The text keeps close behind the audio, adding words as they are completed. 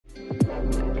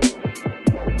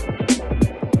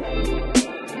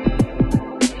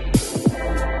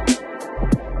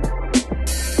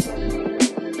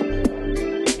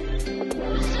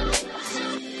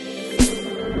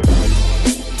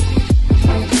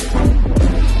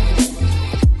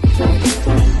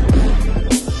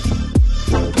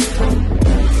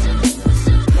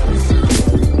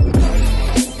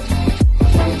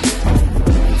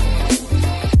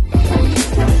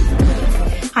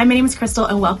my name is Krystle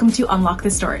and welcome to Unlock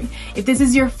the Story. If this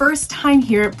is your first time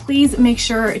here, please make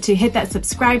sure to hit that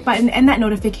subscribe button and that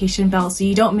notification bell so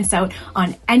you don't miss out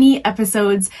on any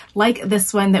episodes like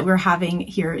this one that we're having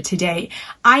here today.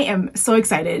 I am so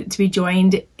excited to be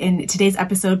joined in today's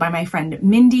episode by my friend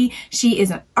Mindy. She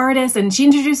is an artist and she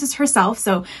introduces herself,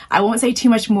 so I won't say too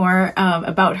much more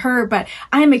about her, but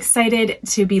I am excited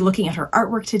to be looking at her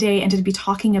artwork today and to be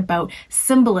talking about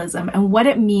symbolism and what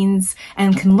it means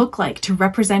and can look like to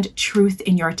represent truth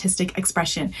in your artistic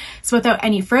expression. So without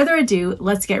any further ado,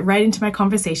 let's get right into my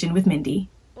conversation with Mindy.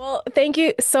 Well, thank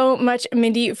you so much,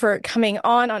 Mindy, for coming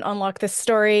on Unlock the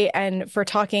Story and for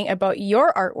talking about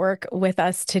your artwork with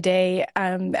us today.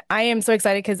 I am so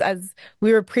excited because as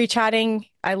we were pre-chatting,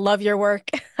 I love your work.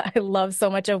 I love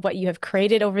so much of what you have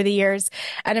created over the years.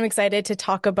 And I'm excited to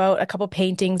talk about a couple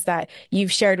paintings that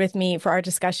you've shared with me for our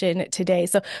discussion today.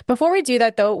 So before we do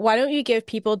that, though, why don't you give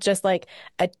people just like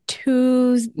a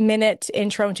 2-minute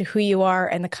intro into who you are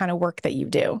and the kind of work that you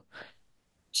do?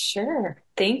 Sure.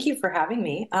 Thank you for having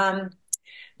me.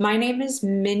 My name is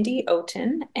Mindy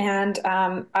Oaten, and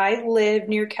I live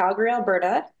near Calgary,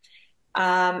 Alberta.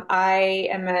 I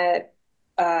am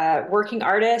a working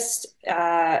artist.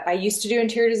 I used to do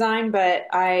interior design, but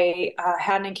I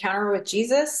had an encounter with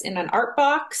Jesus in an art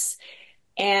box,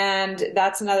 and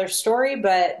that's another story.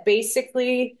 But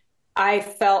basically, I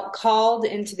felt called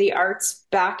into the arts,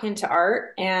 back into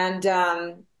art, and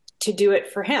to do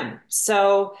it for him.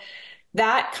 So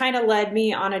that kind of led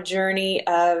me on a journey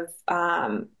of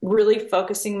really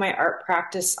focusing my art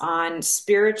practice on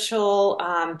spiritual,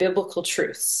 biblical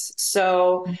truths.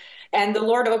 So, and the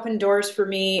Lord opened doors for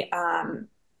me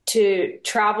to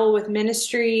travel with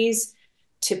ministries,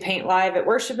 to paint live at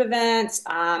worship events,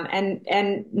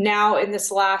 and now in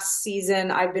this last season,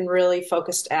 I've been really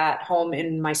focused at home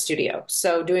in my studio.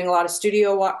 So, doing a lot of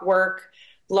studio work,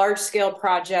 large scale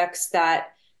projects that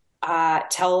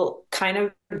tell kind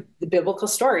of the biblical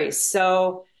stories.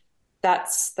 So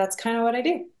that's kind of what I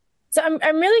do. So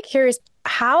I'm really curious,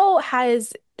 how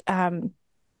has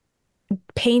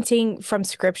painting from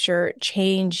scripture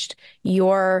changed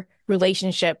your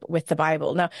relationship with the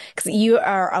Bible? Now, because you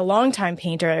are a longtime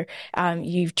painter,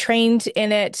 you've trained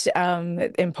in it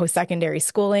in post-secondary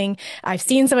schooling. I've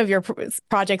seen some of your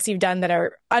projects you've done that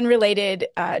are unrelated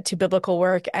to biblical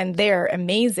work, and they're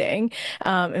amazing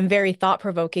and very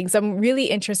thought-provoking. So I'm really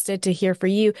interested to hear for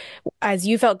you, as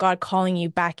you felt God calling you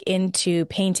back into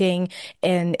painting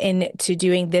and into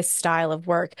doing this style of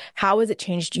work, how has it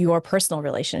changed your personal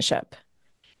relationship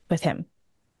with him?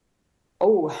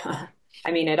 Oh, I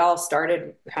mean, it all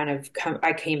started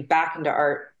I came back into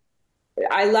art.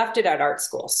 I left it at art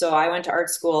school. So I went to art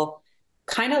school,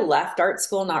 kind of left art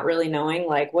school, not really knowing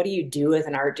like, what do you do with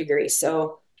an art degree?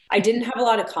 So I didn't have a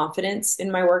lot of confidence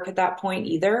in my work at that point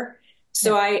either.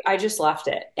 So I just left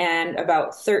it. And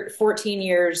about 14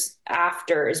 years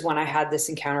after is when I had this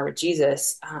encounter with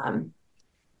Jesus.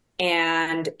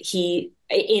 And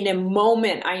in a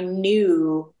moment, I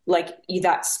knew like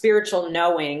that spiritual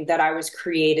knowing that I was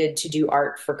created to do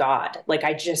art for God. Like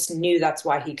I just knew that's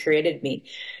why he created me.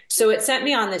 So it sent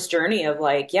me on this journey of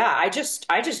like, yeah, I just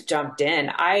jumped in.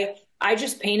 I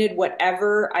just painted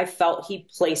whatever I felt he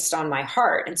placed on my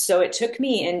heart. And so it took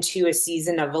me into a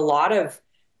season of a lot of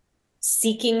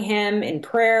seeking him in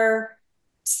prayer,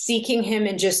 seeking him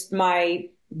in just my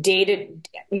dated,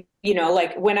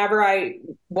 like whenever I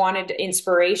wanted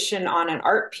inspiration on an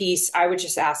art piece, I would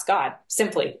just ask God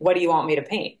simply, what do you want me to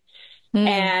paint? Mm.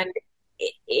 And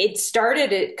it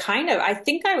started it kind of, I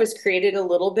think I was created a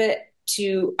little bit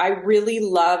I really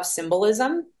love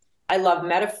symbolism. I love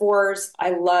metaphors.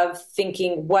 I love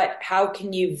thinking how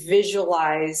can you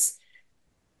visualize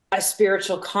a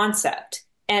spiritual concept?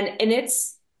 And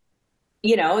it's,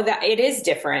 that it is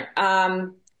different.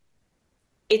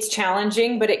 It's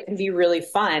challenging, but it can be really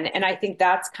fun. And I think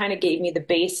that's kind of gave me the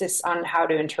basis on how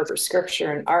to interpret scripture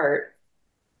and art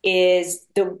is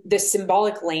the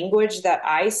symbolic language that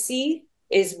I see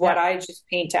is what I just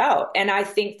paint out. And I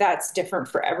think that's different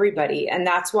for everybody. And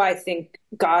that's why I think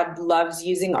God loves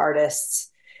using artists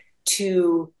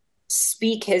to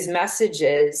speak his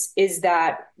messages, is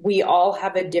that we all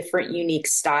have a different, unique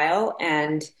style.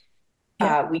 And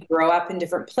we grow up in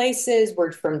different places.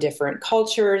 We're from different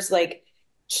cultures. Like,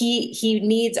 he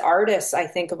needs artists, I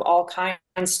think, of all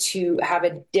kinds to have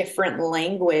a different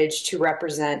language to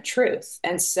represent truth.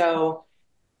 And so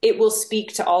it will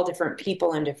speak to all different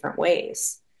people in different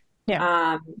ways.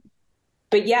 Yeah.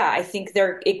 But yeah, I think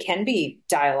it can be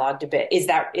dialogued a bit.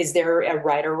 Is there a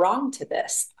right or wrong to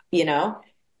this?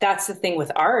 That's the thing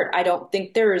with art. I don't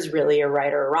think there is really a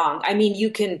right or wrong. I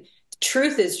mean,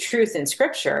 truth is truth in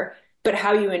scripture, but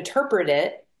how you interpret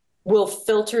it will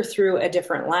filter through a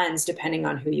different lens depending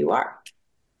on who you are.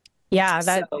 Yeah,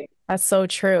 So, that's so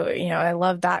true. I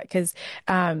love that because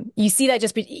you see that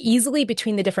just easily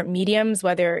between the different mediums,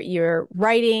 whether you're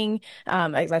writing,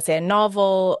 like let's say a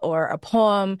novel or a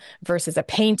poem versus a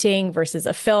painting versus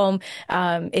a film.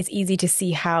 It's easy to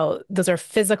see how those are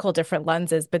physical different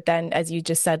lenses. But then, as you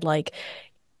just said, like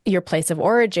your place of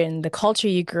origin, the culture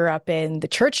you grew up in, the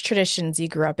church traditions you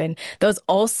grew up in, those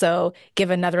also give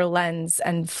another lens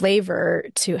and flavor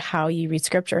to how you read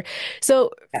scripture. So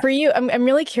yeah. for you, I'm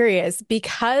really curious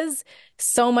because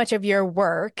so much of your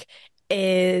work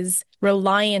is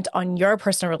reliant on your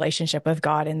personal relationship with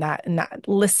God and that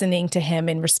listening to him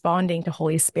and responding to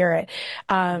Holy Spirit.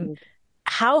 Um, Mhm.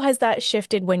 how has that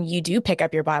shifted when you do pick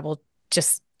up your Bible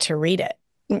just to read it?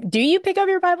 Do you pick up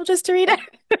your Bible just to read it?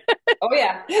 Oh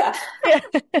yeah. Yeah.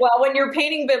 Well, when you're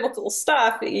painting biblical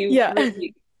stuff, Yeah.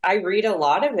 I read a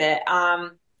lot of it.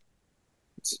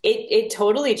 It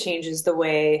totally changes the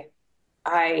way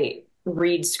I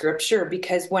read scripture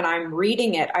because when I'm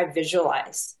reading it, I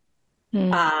visualize.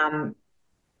 Mm, Um,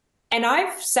 and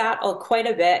I've sat quite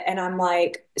a bit and I'm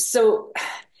like, so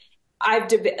I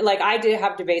did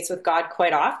have debates with God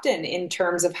quite often in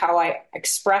terms of how I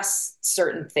express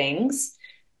certain things.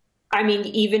 I mean,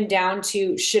 even down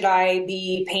to should I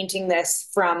be painting this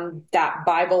from that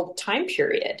Bible time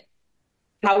period?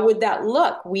 How would that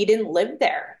look? We didn't live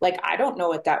there. Like, I don't know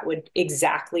what that would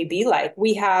exactly be like.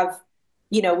 We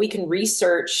can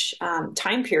research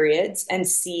time periods and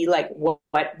see like what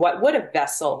would a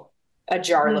vessel, a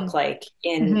jar look mm, like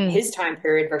in mhm. his time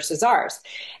period versus ours.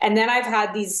 And then I've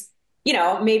had these,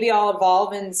 maybe I'll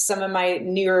evolve in some of my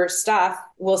newer stuff.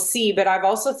 We'll see. But I've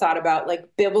also thought about like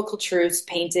biblical truths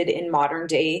painted in modern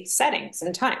day settings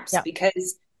and times Yeah.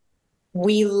 because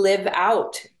we live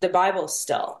out the Bible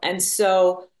still. And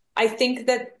so I think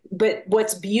that, but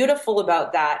what's beautiful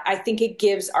about that, I think it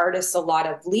gives artists a lot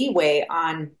of leeway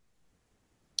on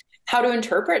how to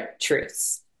interpret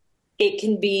truths. It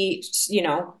can be,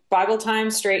 Bible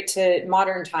times straight to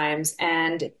modern times.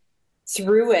 And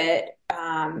through it,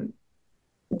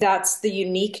 that's the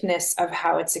uniqueness of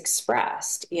how it's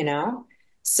expressed. Yeah.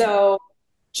 So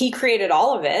he created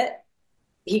all of it.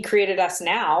 He created us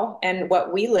now and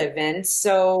what we live in.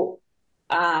 So,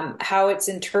 how it's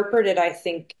interpreted, I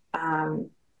think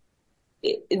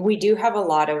we do have a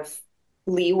lot of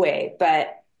leeway,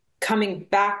 but coming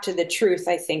back to the truth,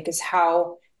 I think is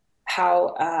how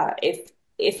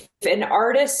if an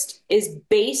artist is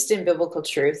based in biblical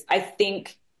truth, I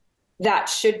think that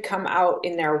should come out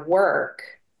in their work.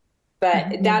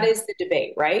 But that Mhm. is the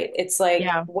debate, right? It's like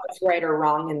Yeah. what's right or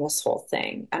wrong in this whole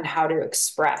thing and how to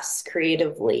express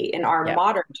creatively in our Yeah.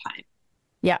 modern time,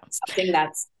 Yeah. something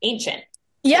that's ancient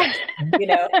Yeah. too, you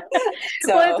know?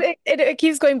 Well, So, it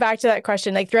keeps going back to that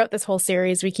question. Like throughout this whole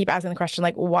series, we keep asking the question,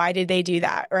 like, why did they do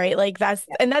that? Right? Like yeah,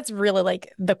 that's really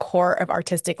like the core of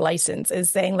artistic license is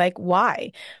saying like,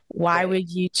 why? Why right. would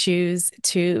you choose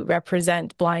to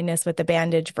represent blindness with a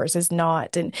bandage versus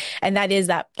not? And that is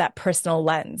that personal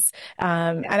lens.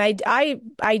 Yeah. And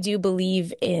I do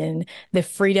believe in the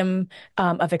freedom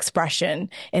of expression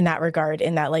in that regard,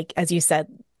 in that, like, as you said,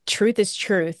 truth is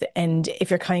truth. And if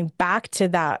you're coming back to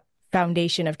that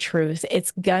foundation of truth,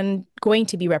 it's going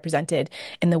to be represented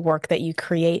in the work that you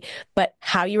create. But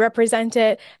how you represent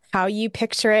it, how you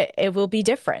picture it, it will be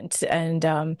different.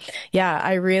 And yeah,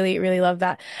 I really, really love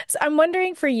that. So I'm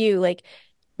wondering for you, like,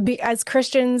 as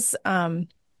Christians, and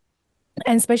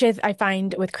especially I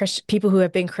find with people who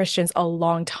have been Christians a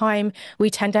long time, we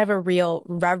tend to have a real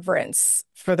reverence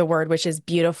for the word, which is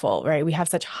beautiful, right? We have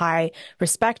such high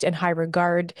respect and high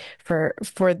regard for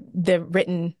the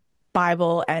written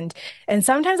Bible, and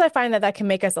sometimes I find that can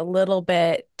make us a little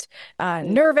bit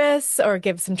nervous or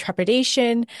give some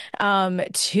trepidation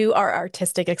to our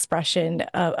artistic expression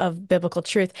of biblical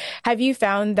truth. Have you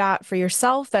found that for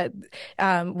yourself that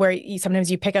where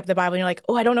sometimes you pick up the Bible and you're like,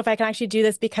 oh, I don't know if I can actually do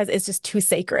this because it's just too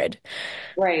sacred.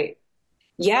 Right.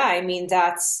 Yeah. I mean,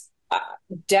 that's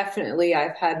definitely,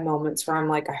 I've had moments where I'm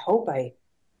like, I hope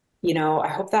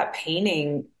that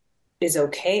painting is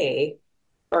okay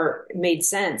or made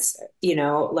sense,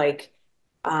 like,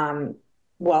 um,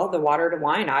 well, the water to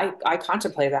wine, I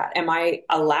contemplate that. Am I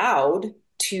allowed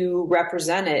to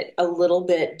represent it a little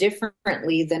bit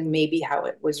differently than maybe how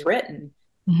it was written?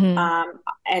 Hmm.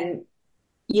 And,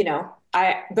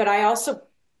 but I also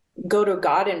go to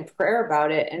God in prayer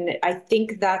about it. And I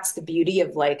think that's the beauty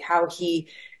of like how he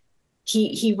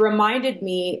reminded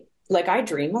me, like I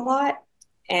dream a lot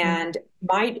and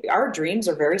our dreams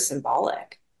are very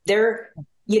symbolic.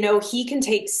 He can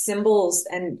take symbols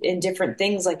and in different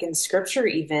things like in scripture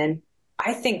even.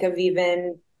 I think of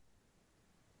even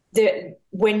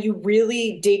when you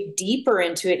really dig deeper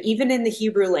into it, even in the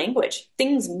Hebrew language,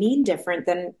 things mean different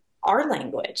than our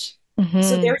language.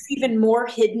 So Hmm. there's even more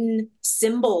hidden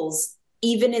symbols,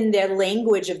 even in the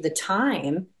language of the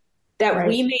time, that Right.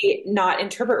 we may not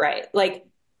interpret right. Like,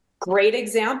 great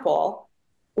example,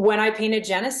 when I painted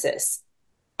Genesis,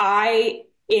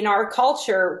 in our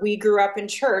culture, we grew up in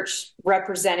church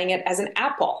representing it as an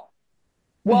apple.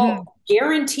 Hmm. Well,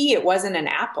 guarantee it wasn't an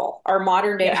apple. Our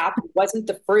modern day Yeah. apple wasn't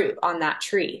the fruit on that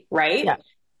tree, Yeah. right?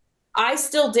 I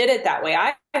still did it that way.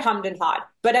 I hummed and hawed,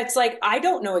 but it's like, I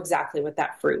don't know exactly what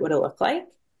that fruit would have looked like. Yeah.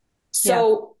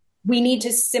 So we need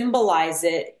to symbolize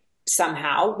it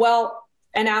somehow. Well,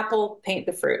 an apple, paint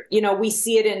the fruit. We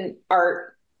see it in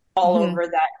art all Hmm. over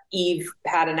that Eve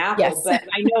had an apple, Yes. but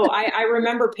I know I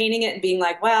remember painting it and being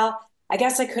like, well, I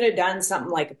guess I could have done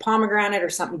something like a pomegranate or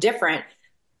something different.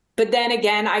 But then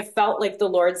again, I felt like the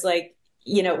Lord's like,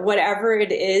 whatever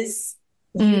it is,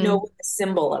 Mm. what the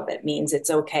symbol of it means. It's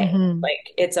okay. Hmm.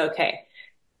 Like, it's okay.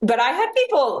 But I had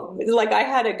people, like, I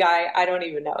had a guy, I don't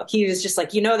even know. He was just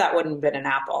like, that wouldn't have been an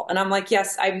apple. And I'm like,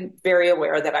 yes, I'm very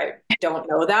aware that I don't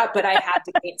know that, but I had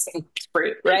to paint some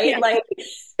fruit, right? Yeah. Like,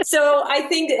 so I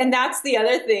think, and that's the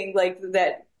other thing, like,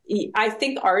 that I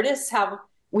think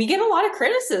we get a lot of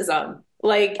criticism.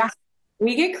 Like, Yeah.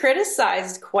 we get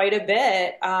criticized quite a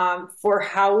bit for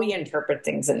how we interpret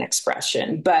things in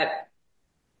expression. But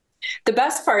the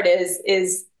best part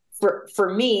is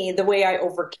for me, the way I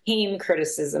overcame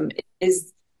criticism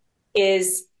is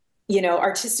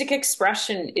artistic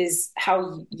expression is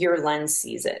how your lens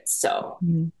sees it. So,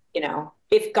 Mm.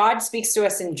 if God speaks to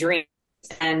us in dreams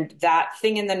and that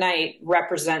thing in the night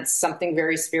represents something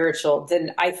very spiritual,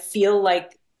 then I feel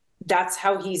like that's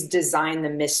how he's designed the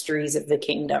mysteries of the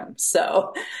kingdom.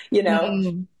 So, you know,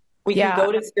 Mm. we can Yeah.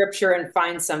 go to scripture and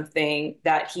find something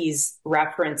that he's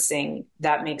referencing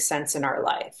that makes sense in our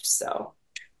life. So,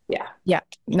 yeah. Yeah.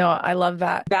 No, I love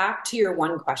that. Back to your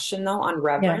one question though on Yeah.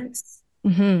 reverence.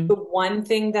 Hmm. The one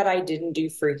thing that I didn't do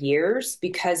for years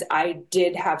because I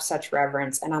did have such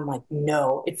reverence and I'm like,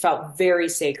 no, it felt very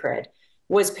sacred,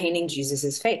 was painting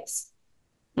Jesus's face,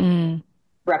 Mm.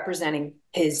 representing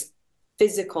his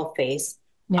physical face.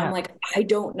 I'm Yeah. like, I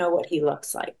don't know what he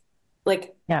looks like.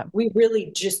 Like, Yeah. we really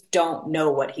just don't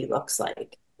know what he looks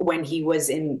like when he was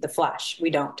in the flesh. We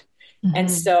don't. And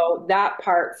Hmm. so that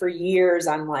part for years,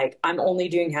 I'm like, I'm only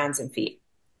doing hands and feet.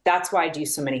 That's why I do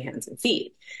so many hands and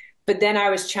feet. But then I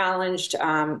was challenged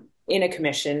in a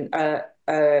commission.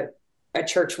 A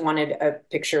church wanted a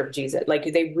picture of Jesus.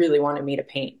 Like they really wanted me to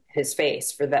paint his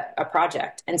face for a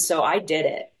project. And so I did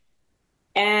it.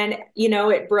 And,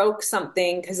 it broke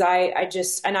something because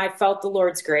I felt the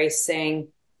Lord's grace saying,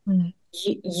 Mm.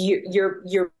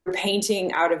 you're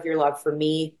painting out of your love for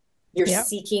me. You're Yeah.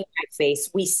 seeking my face.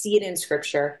 We see it in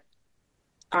scripture.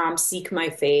 Seek my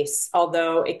face,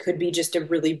 although it could be just a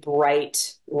really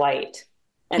bright light.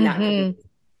 And that could be Hmm.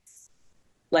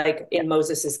 like in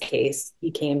Moses's case,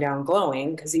 he came down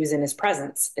glowing because he was in his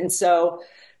presence. And so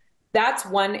that's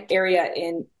one area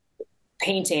in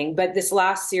painting. But this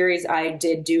last series, I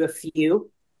did do a few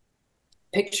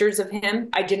pictures of him.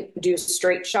 I didn't do a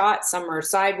straight shot, some are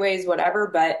sideways, whatever,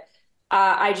 but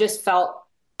I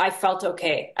felt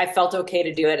okay. I felt okay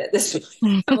to do it at this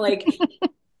point. I'm like,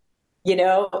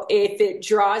 if it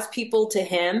draws people to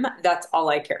him, that's all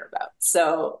I care about.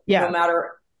 So no Yeah.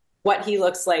 matter what he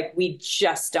looks like, we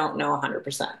just don't know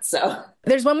 100%. So,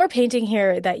 There's one more painting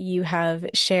here that you have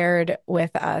shared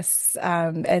with us.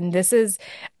 And this is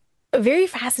very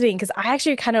fascinating because I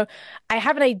actually I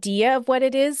have an idea of what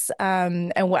it is.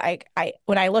 And what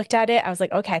when I looked at it, I was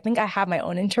like, okay, I think I have my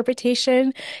own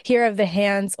interpretation here of the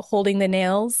hands holding the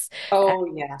nails. oh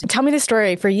yeah. Tell me the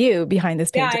story for you behind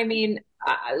this Yeah, painting. I mean,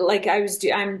 like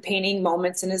I'm painting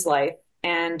moments in his life,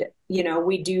 and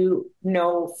we do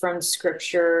know from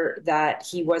scripture that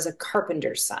he was a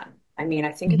carpenter's son. I mean,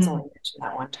 I think it's Hmm. only mentioned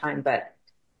that one time, but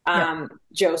Yeah.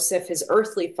 Joseph, his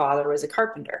earthly father, was a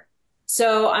carpenter.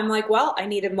 So I'm like, well, I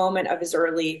need a moment of his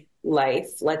early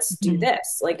life. Let's do Hmm.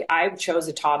 this. Like, I chose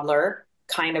a toddler,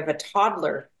 kind of a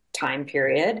toddler time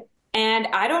period. And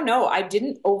I don't know, I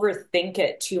didn't overthink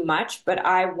it too much, but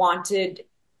I wanted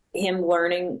him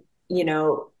learning,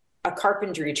 a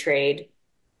carpentry trade.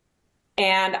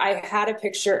 And I had a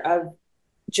picture of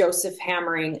Joseph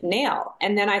hammering nail.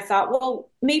 And then I thought, well,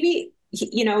 maybe,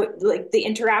 like the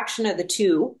interaction of the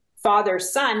two, father,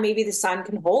 son, maybe the son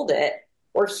can hold it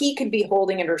or he could be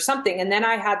holding it or something. And then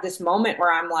I had this moment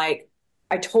where I'm like,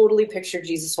 I totally pictured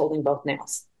Jesus holding both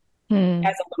nails Hmm.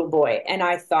 as a little boy. And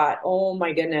I thought, oh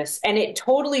my goodness. And it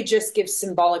totally just gives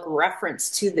symbolic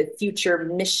reference to the future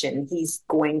mission he's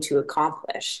going to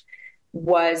accomplish.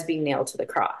 was being nailed to the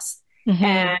cross. Mm-hmm.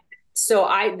 And so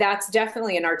that's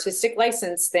definitely an artistic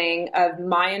license thing of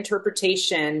my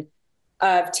interpretation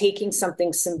of taking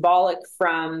something symbolic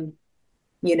from,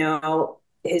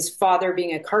 his father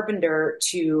being a carpenter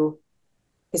to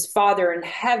his father in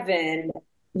heaven,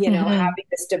 Mm-hmm. having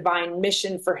this divine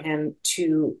mission for him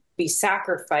to be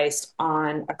sacrificed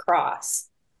on a cross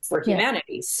for Yeah.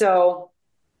 humanity. So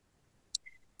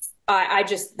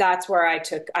that's where I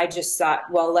just thought,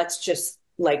 well, let's just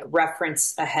like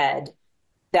reference ahead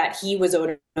that he was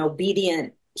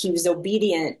obedient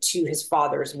to his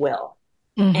father's will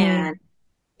Mm-hmm. and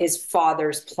his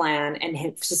father's plan and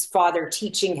his father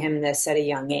teaching him this at a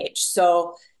young age.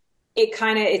 So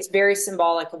it's very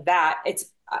symbolic of that.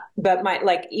 But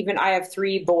even I have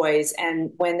three boys,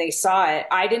 and when they saw it,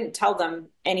 I didn't tell them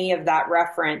any of that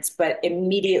reference, but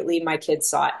immediately my kids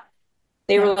saw it.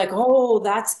 They Yeah. were like, "Oh,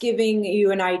 that's giving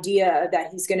you an idea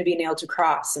that he's going to be nailed to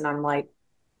cross." And I'm like,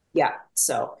 "Yeah."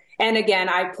 So, and again,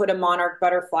 I put a monarch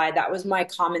butterfly. That was my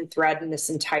common thread in this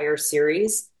entire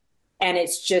series. And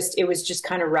it was just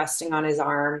kind of resting on his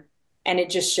arm. And it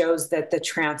just shows that the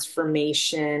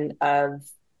transformation of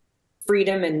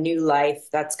freedom and new life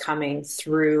that's coming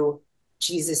through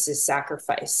Jesus's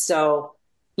sacrifice. So,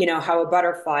 how a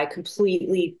butterfly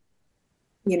completely,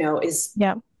 is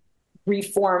Yeah.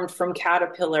 reformed from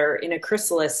caterpillar in a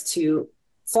chrysalis to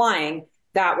flying.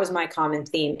 That was my common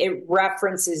theme. It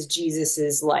references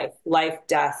Jesus's life,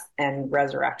 death, and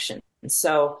resurrection.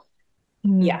 So,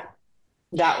 Mm. yeah,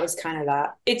 that was kind of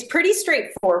that. It's pretty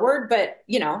straightforward, but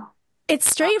It's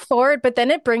straightforward, but then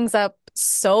it brings up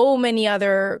so many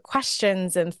other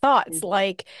questions and thoughts.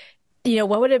 Like,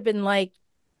 what would it have been like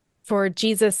for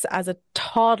Jesus as a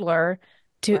toddler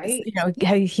to,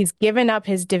 right. he's given up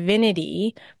his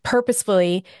divinity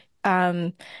purposefully.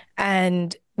 Um,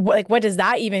 and what does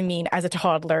that even mean as a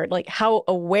toddler? Like, how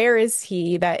aware is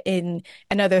he that in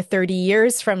another 30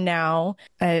 years from now,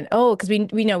 and because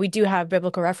we know we do have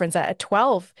biblical reference that at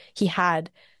 12, he had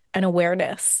an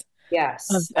awareness of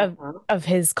Yes. of of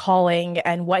his calling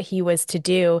and what he was to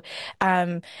do.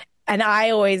 Um, and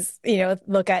I always,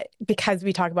 look at because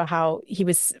we talk about how he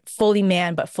was fully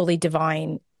man but fully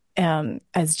divine when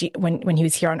he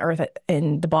was here on earth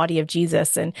in the body of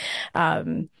Jesus. And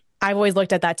I've always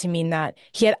looked at that to mean that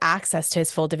he had access to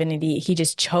his full divinity. He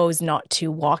just chose not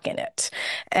to walk in it.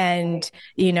 And,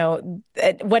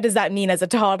 what does that mean as a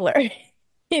toddler?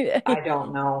 I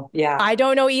don't know. Yeah, I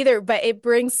don't know either, but it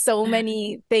brings so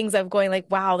many things of going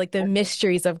like, wow, like the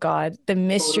mysteries of God, the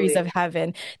mysteries of totally.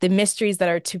 heaven, the mysteries that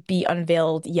are to be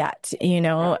unveiled yet,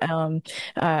 Yeah.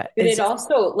 But it's it just,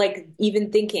 also, like, even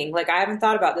thinking, like, I haven't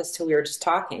thought about this till we were just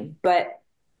talking, but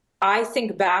I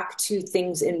think back to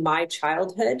things in my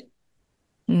childhood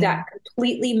mm, that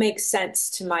completely make sense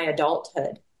to my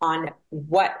adulthood on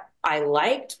what I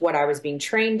liked, what I was being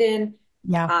trained in,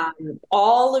 yeah,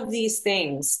 all of these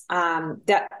things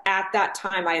that at that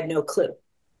time I had no clue,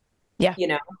 yeah, you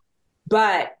know?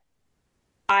 But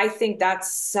I think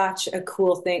that's such a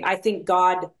cool thing. I think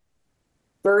God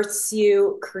births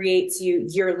you, creates you,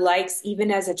 your likes,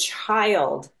 even as a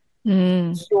child,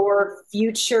 mm, your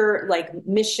future like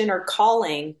mission or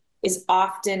calling is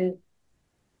often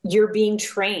you're being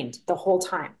trained the whole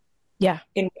time yeah.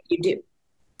 in what you do.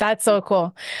 That's so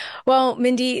cool. Well,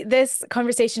 Mindy, this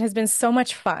conversation has been so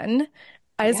much fun.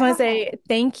 I just want to Yeah, say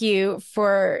thank you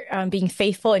for being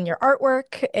faithful in your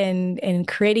artwork and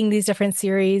creating these different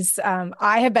series.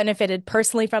 I have benefited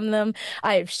personally from them.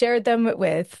 I've shared them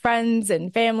with friends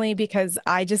and family because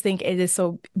I just think it is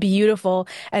so beautiful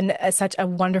and such a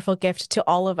wonderful gift to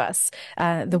all of us,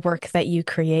 the work that you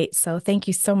create. So thank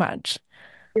you so much.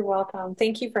 you're welcome.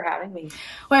 Thank you for having me.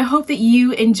 Well, I hope that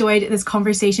you enjoyed this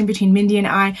conversation between Mindy and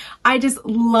I. I just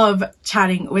love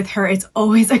chatting with her. It's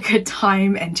always a good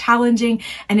time and challenging,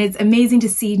 and it's amazing to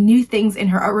see new things in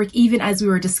her artwork, even as we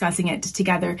were discussing it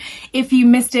together. If you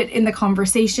missed it in the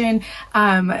conversation,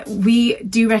 we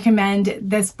do recommend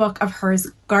this book of hers,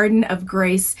 Garden of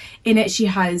Grace. In it, she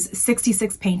has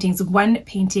 66 paintings, one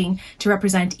painting to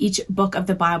represent each book of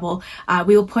the Bible.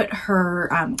 We will put her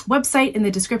website in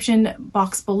the description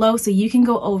box below so you can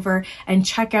go over and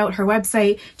check out her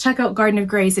website, check out Garden of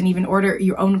Grace, and even order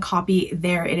your own copy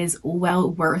there. It is well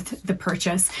worth the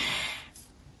purchase.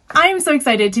 I'm so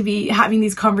excited to be having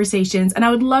these conversations, and I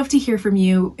would love to hear from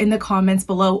you in the comments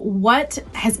below. What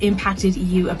has impacted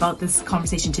you about this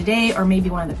conversation today, or maybe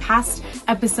one of the past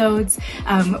episodes?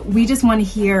 We just want to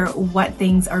hear what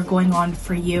things are going on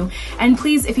for you. And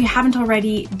please, if you haven't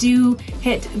already, do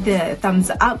hit the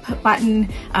thumbs up button,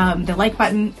 the like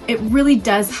button. It really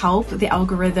does help the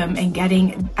algorithm in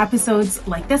getting episodes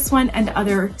like this one and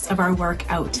others of our work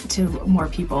out to more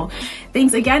people.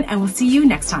 Thanks again, and we'll see you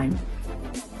next time.